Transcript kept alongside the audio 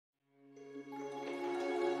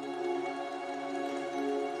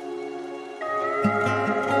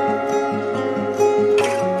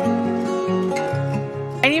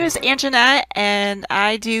Anjanette, and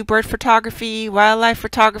I do bird photography, wildlife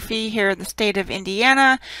photography here in the state of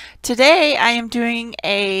Indiana. Today I am doing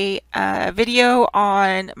a video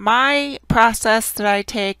on my process that I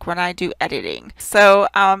take when I do editing. So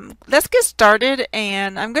let's get started,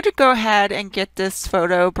 and I'm going to go ahead and get this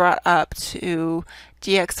photo brought up to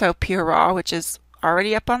Dxo Pure Raw, which is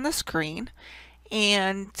already up on the screen.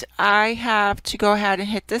 And I have to go ahead and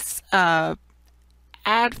hit this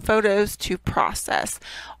add photos to process,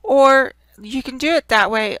 or you can do it that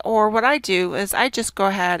way, or what I do is I just go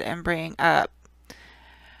ahead and bring up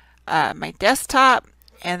my desktop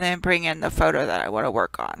and then bring in the photo that I want to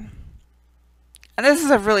work on. And this is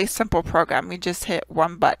a really simple program. You just hit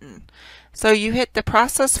one button. So you hit the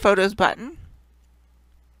process photos button,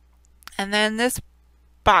 and then this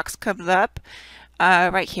box comes up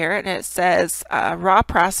right here, and it says raw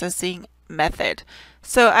processing method.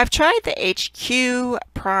 So I've tried the HQ,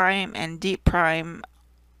 prime, and deep prime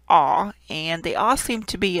all, and they all seem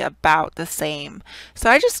to be about the same. So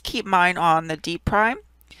I just keep mine on the deep prime.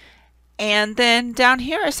 And then down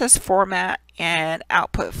here it says format and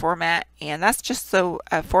output format, and that's just the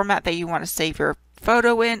format that you want to save your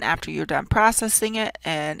photo in after you're done processing it,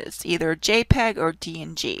 and it's either JPEG or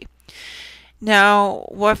DNG. Now,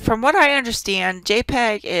 from what I understand,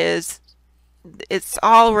 JPEG it's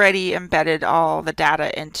already embedded all the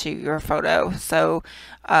data into your photo, so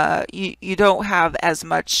you don't have as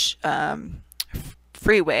much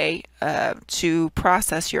freeway to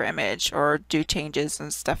process your image or do changes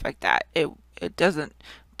and stuff like that. It doesn't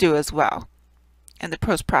do as well in the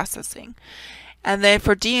post-processing. And then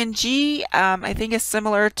for DNG, I think it's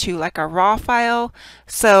similar to like a raw file,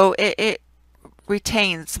 so it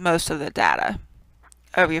retains most of the data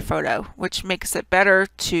of your photo, which makes it better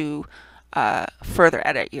to further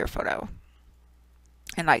edit your photo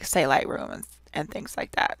and like say Lightroom and things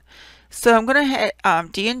like that. So I'm going to hit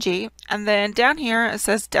DNG, and then down here it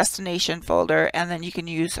says destination folder, and then you can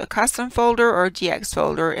use a custom folder or DX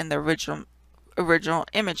folder in the original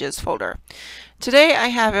images folder. Today I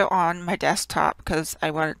have it on my desktop because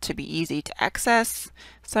I want it to be easy to access.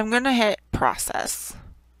 So I'm going to hit process,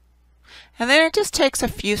 and then it just takes a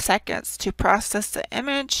few seconds to process the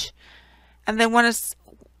image, and then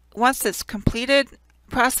once it's completed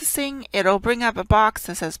processing, it'll bring up a box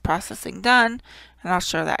that says processing done, and I'll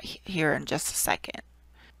show that here in just a second.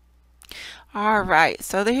 Alright,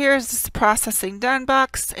 so here's this processing done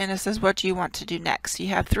box, and it says what do you want to do next. You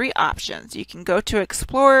have three options. You can go to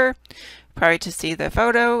Explorer, probably to see the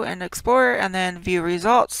photo in Explorer, and then view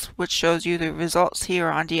results, which shows you the results here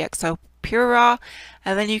on Dxo Pure Raw,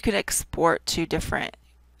 and then you can export to different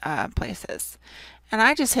places. And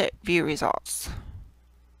I just hit view results.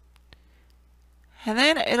 And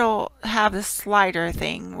then it'll have this slider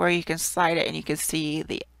thing where you can slide it and you can see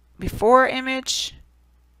the before image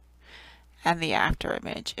and the after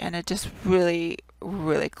image, and it just really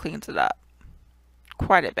cleans it up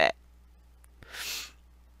quite a bit.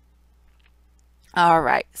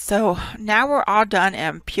 Alright, so now we're all done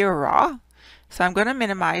in Pure Raw, so I'm going to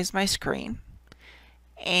minimize my screen,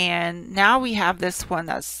 and now we have this one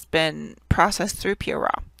that's been processed through Pure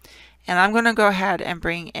Raw, and I'm going to go ahead and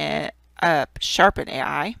bring in Sharpen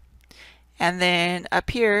AI, and then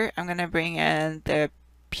up here I'm going to bring in the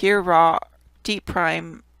Pure Raw Deep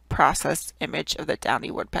Prime processed image of the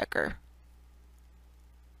downy woodpecker.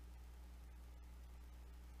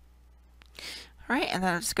 Alright, and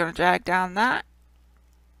then I'm just going to drag down that,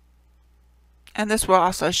 and this will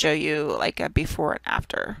also show you like a before and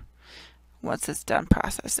after once it's done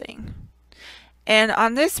processing. And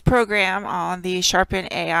on this program, on the Sharpen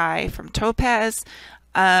AI from Topaz,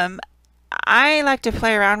 I like to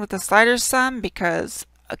play around with the sliders some, because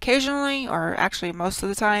occasionally, or actually most of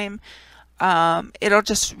the time, it'll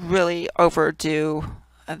just really overdo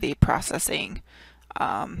the processing.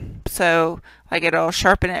 So like it'll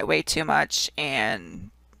sharpen it way too much,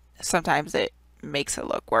 and sometimes it makes it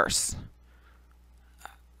look worse.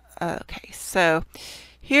 Okay, so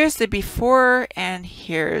here's the before and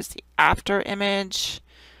here's the after image.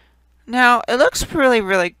 Now it looks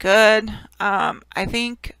really good, I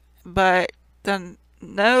think, but the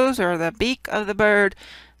nose or the beak of the bird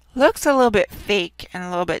looks a little bit fake and a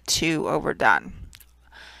little bit too overdone.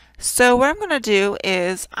 So what I'm going to do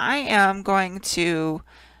is I am going to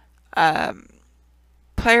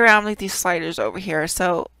play around with these sliders over here.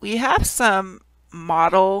 So we have some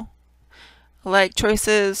model like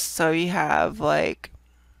choices. So you have like,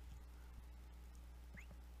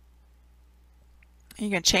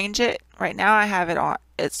 you can change it. Right now I have it on,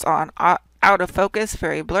 it's on out of focus,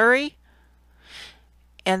 very blurry.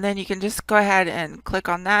 And then you can just go ahead and click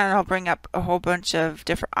on that, and it'll bring up a whole bunch of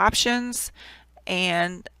different options.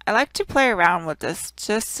 And I like to play around with this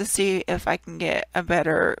just to see if I can get a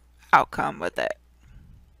better outcome with it.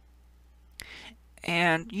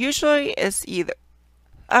 And usually it's either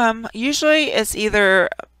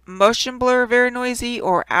motion blur very noisy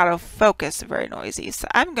or out of focus very noisy. So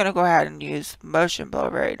I'm going to go ahead and use motion blur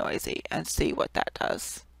very noisy and see what that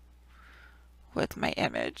does with my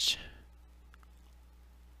image.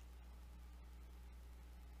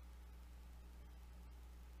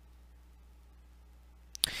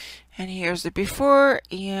 And here's the before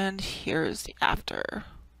and here's the after.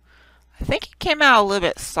 I think it came out a little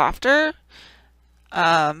bit softer,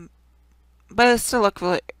 but it still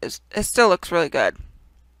looks really good.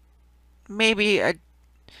 Maybe a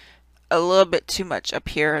little bit too much up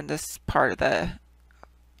here in this part of the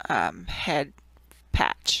head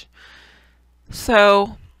patch.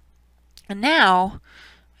 So now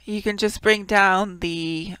you can just bring down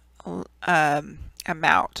the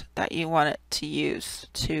amount that you want it to use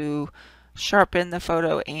to sharpen the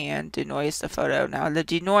photo and denoise the photo. Now the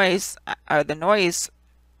denoise or the noise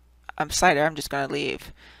slider I'm just going to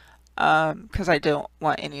leave because I don't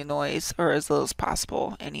want any noise, or as little as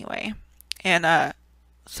possible anyway. And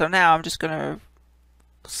so now I'm just going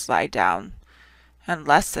to slide down and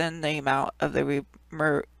lessen the amount of the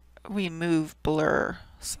remove blur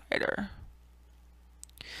slider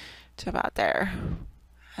to about there.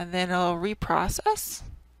 And then it'll reprocess.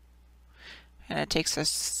 And it takes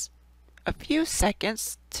us a few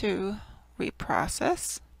seconds to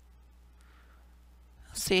reprocess.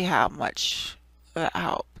 See how much it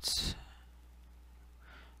helped.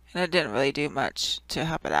 And it didn't really do much to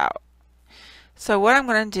help it out. So what I'm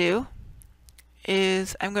going to do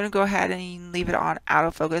is I'm going to go ahead and leave it on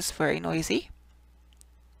autofocus, very noisy.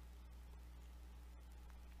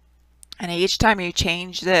 And each time you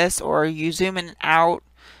change this or you zoom in and out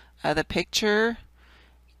of the picture,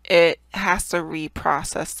 it has to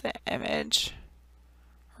reprocess the image,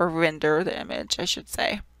 or render the image, I should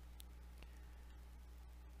say.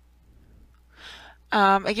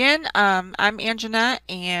 Again, I'm Anjana,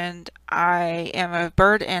 and I am a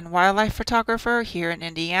bird and wildlife photographer here in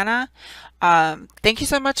Indiana. Thank you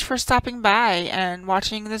so much for stopping by and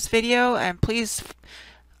watching this video, and please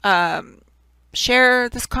share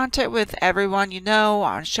this content with everyone you know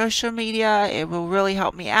on social media. It will really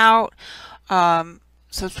help me out.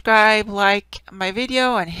 Subscribe, like my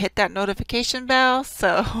video, and hit that notification bell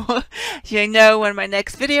so you know when my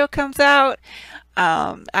next video comes out.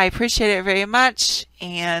 I appreciate it very much.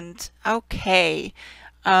 And okay,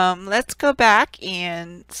 let's go back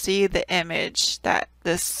and see the image that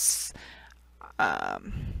this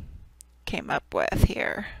came up with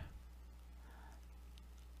here.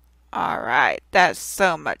 Alright, that's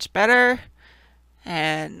so much better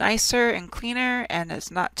and nicer and cleaner, and it's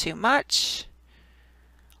not too much.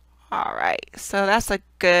 Alright, so that's a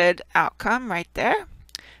good outcome right there.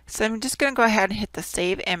 So I'm just going to go ahead and hit the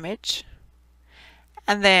save image.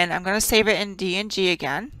 And then I'm going to save it in DNG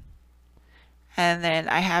again. And then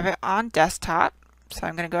I have it on desktop. So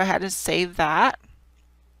I'm going to go ahead and save that.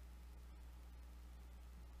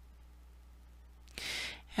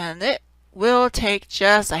 And it will take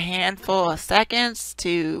just a handful of seconds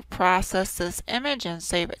to process this image and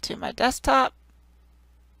save it to my desktop.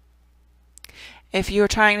 If you're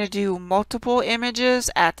trying to do multiple images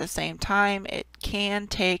at the same time, it can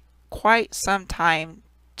take quite some time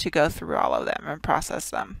to go through all of them and process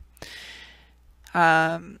them.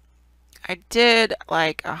 I did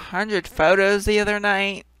like 100 photos the other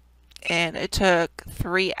night, and it took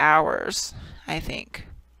 3 hours, I think,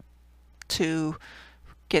 to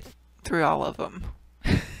get through all of them.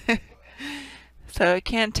 So it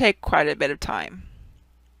can take quite a bit of time.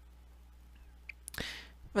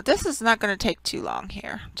 But this is not going to take too long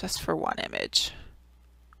here, just for one image.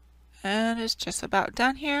 And it's just about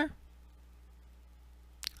done here.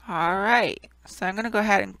 Alright, so I'm going to go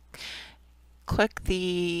ahead and click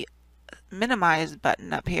the minimize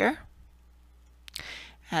button up here.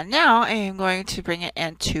 And now I am going to bring it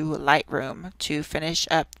into Lightroom to finish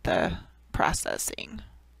up the processing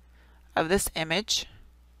of this image.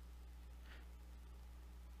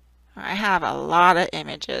 I have a lot of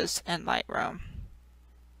images in Lightroom.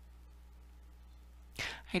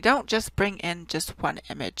 I don't just bring in just one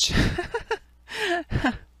image.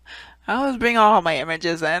 I always bring all my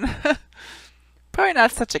images in. Probably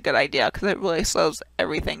not such a good idea because it really slows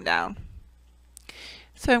everything down.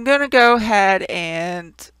 So I'm going to go ahead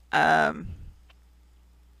and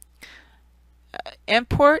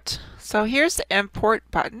import. So here's the import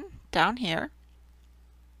button down here.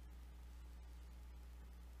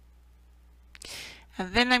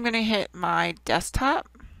 And then I'm going to hit my desktop.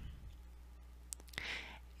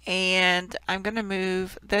 And I'm going to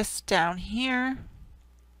move this down here,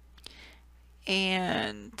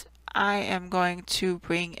 and I am going to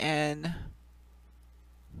bring in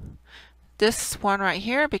this one right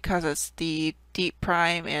here because it's the Deep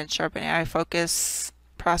Prime and Sharpen AI Focus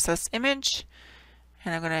process image,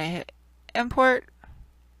 and I'm going to hit import.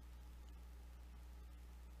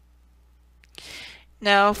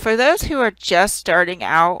 Now, for those who are just starting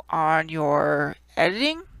out on your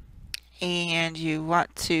editing and you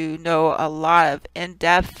want to know a lot of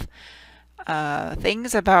in-depth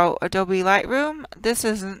things about Adobe Lightroom, this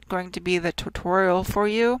isn't going to be the tutorial for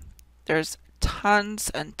you. There's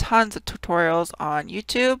tons and tons of tutorials on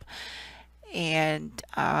YouTube, and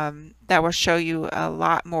that will show you a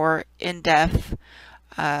lot more in-depth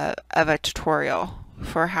of a tutorial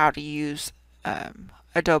for how to use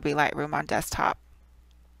Adobe Lightroom on desktop.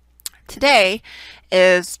 Today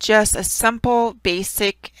is just a simple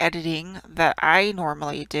basic editing that I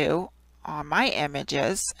normally do on my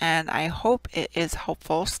images, and I hope it is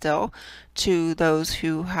helpful still to those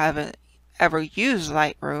who haven't ever used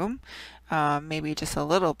Lightroom, maybe just a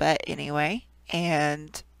little bit anyway.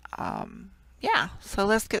 And yeah, so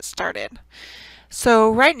let's get started.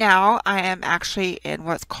 So right now I am actually in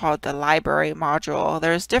what's called the library module.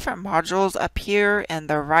 There's different modules up here in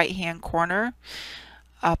the right hand corner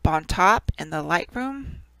up on top in the Lightroom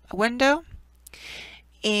window,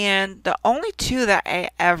 and the only two that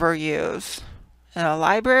I ever use in a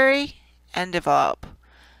library and develop.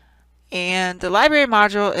 And the library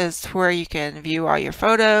module is where you can view all your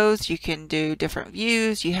photos, you can do different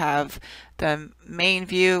views. You have the main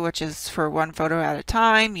view, which is for one photo at a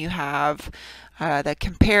time. You have the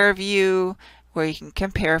compare view, where you can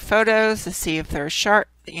compare photos to see if they're sharp,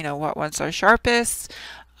 you know, what ones are sharpest.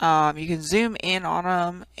 You can zoom in on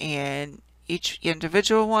them and each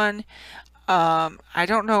individual one. I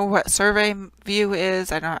don't know what survey view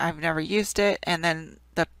is. I've never used it. And then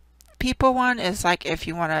the people one is like if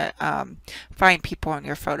you want to find people in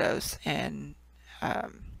your photos and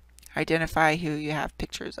identify who you have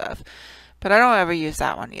pictures of. But I don't ever use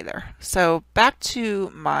that one either. So back to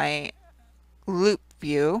my loop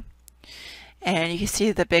view. And you can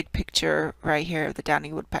see the big picture right here of the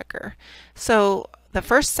downy woodpecker. So the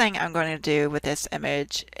first thing I'm going to do with this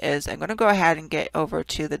image is I'm going to go ahead and get over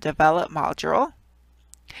to the develop module.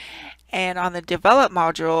 And on the develop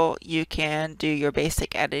module, you can do your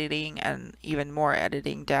basic editing and even more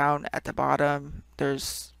editing down at the bottom.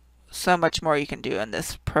 There's so much more you can do in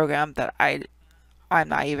this program that I'm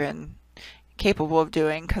not even capable of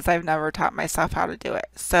doing because I've never taught myself how to do it.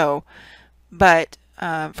 So, but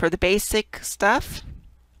for the basic stuff,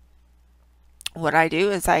 what I do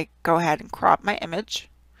is I go ahead and crop my image,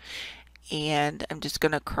 and I'm just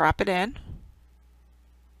going to crop it in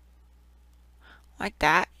like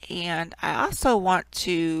that. And I also want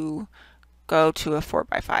to go to a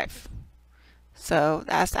 4x5. So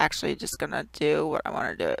that's actually just going to do what I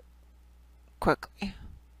want to do it quickly.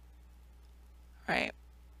 Right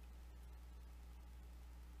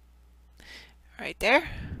there.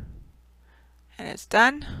 And it's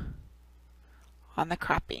done on the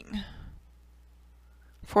cropping.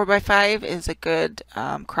 4x5 is a good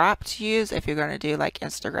crop to use if you're going to do like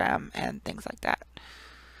Instagram and things like that.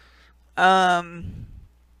 And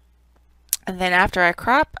then after I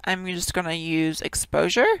crop, I'm just going to use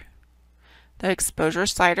exposure. The exposure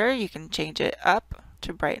slider, you can change it up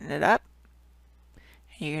to brighten it up.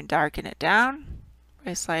 And you can darken it down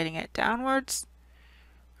by sliding it downwards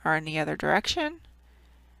or in the other direction.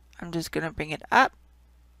 I'm just going to bring it up,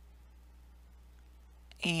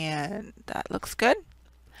 and that looks good.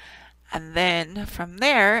 And then from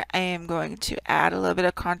there, I am going to add a little bit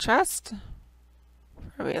of contrast,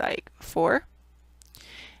 probably like 4.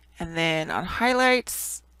 And then on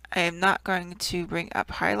highlights, I am not going to bring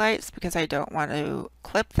up highlights because I don't want to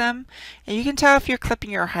clip them. And you can tell if you're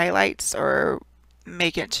clipping your highlights or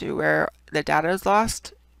make it to where the data is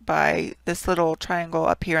lost by this little triangle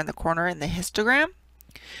up here in the corner in the histogram.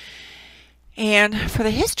 And for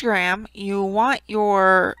the histogram, you want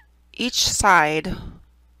your each side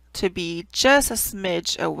to be just a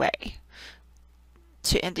smidge away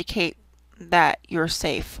to indicate that you're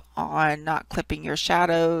safe on not clipping your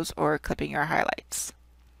shadows or clipping your highlights.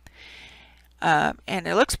 And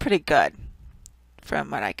it looks pretty good from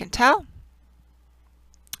what I can tell.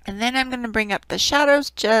 And then I'm going to bring up the shadows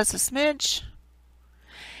just a smidge,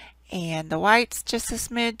 and the whites just a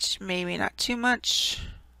smidge, maybe not too much,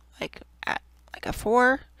 like at like a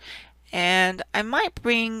 4. And I might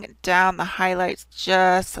bring down the highlights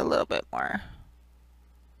just a little bit more,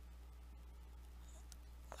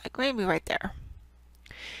 like maybe right there.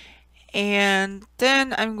 And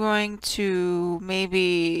then I'm going to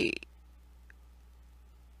maybe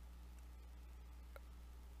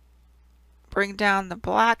bring down the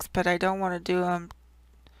blacks, but I don't want to do them.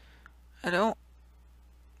 I don't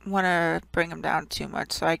want to bring them down too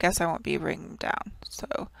much, so I guess I won't be bringing them down.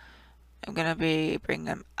 So I'm going to be bringing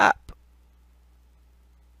them up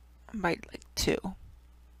by like 2.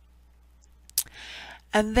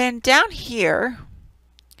 And then down here,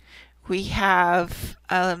 we have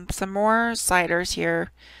some more sliders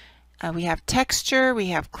here. We have texture, we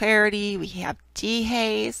have clarity, we have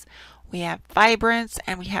dehaze, we have vibrance,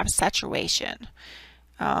 and we have saturation.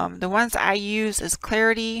 The ones I use is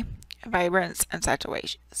clarity, vibrance, and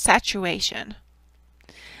saturation.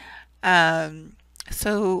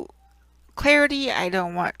 So clarity, I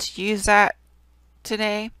don't want to use that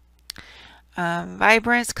today.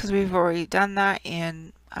 Vibrance, because we've already done that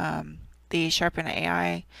in the Sharpen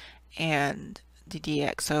AI and the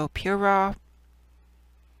Dxo Pure Raw.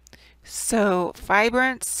 So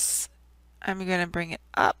vibrance, I'm going to bring it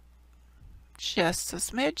up just a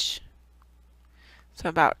smidge, so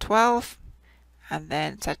about 12, and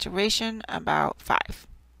then saturation about 5.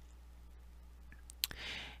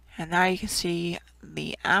 And now you can see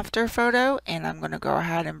the after photo, and I'm going to go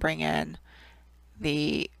ahead and bring in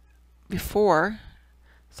the before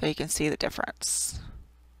so you can see the difference.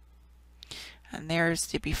 And there's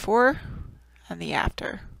the before and the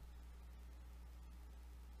after.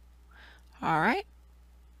 Alright,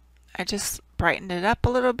 I just brightened it up a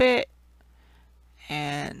little bit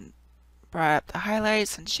and brought up the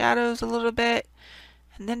highlights and shadows a little bit.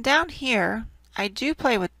 And then down here, I do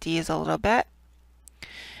play with these a little bit.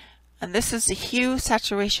 And this is the hue,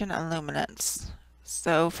 saturation, and luminance.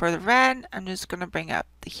 So for the red, I'm just going to bring up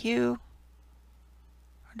the hue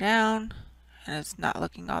down, and it's not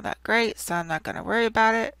looking all that great, so I'm not going to worry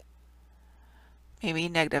about it. Maybe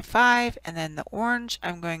 -5, and then the orange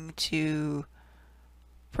I'm going to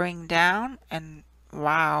bring down, and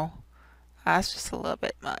wow, that's just a little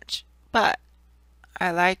bit much, but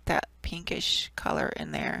I like that pinkish color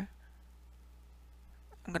in there.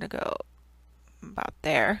 I'm going to go about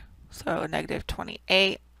there, so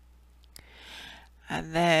 -28,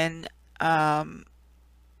 and then I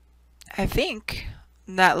think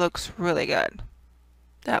that looks really good.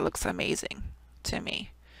 That looks amazing to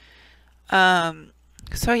me.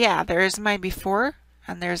 So yeah, there's my before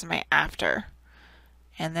and there's my after.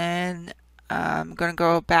 And then I'm going to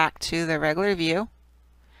go back to the regular view.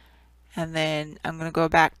 And then I'm going to go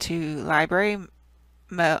back to the library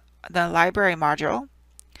module.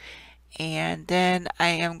 And then I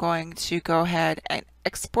am going to go ahead and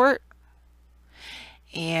export.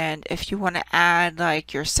 And if you want to add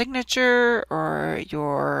like your signature or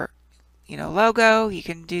your logo, you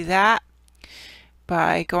can do that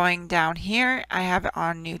by going down here. I have it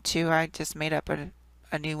on new too. I just made up a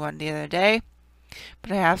new one the other day,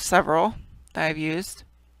 but I have several that I've used.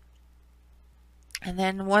 And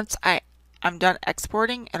then once I'm done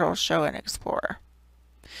exporting, it'll show in Explorer.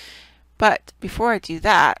 But before I do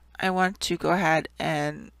that, I want to go ahead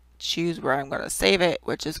and choose where I'm going to save it,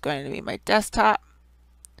 which is going to be my desktop.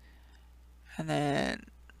 And then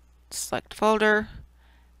select folder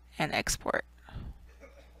and export.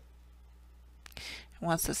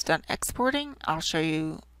 Once it's done exporting, I'll show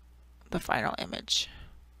you the final image.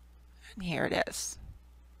 And here it is.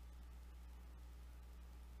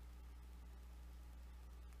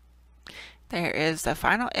 There is the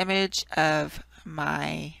final image of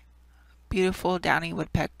my beautiful downy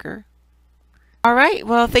woodpecker. Alright,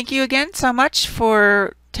 well, thank you again so much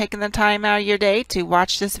for taking the time out of your day to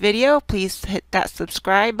watch this video. Please hit that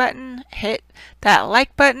subscribe button, hit that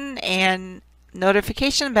like button, and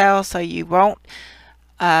notification bell so you won't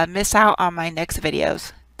miss out on my next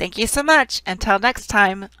videos. Thank you so much. Until next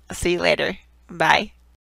time, I'll see you later. Bye.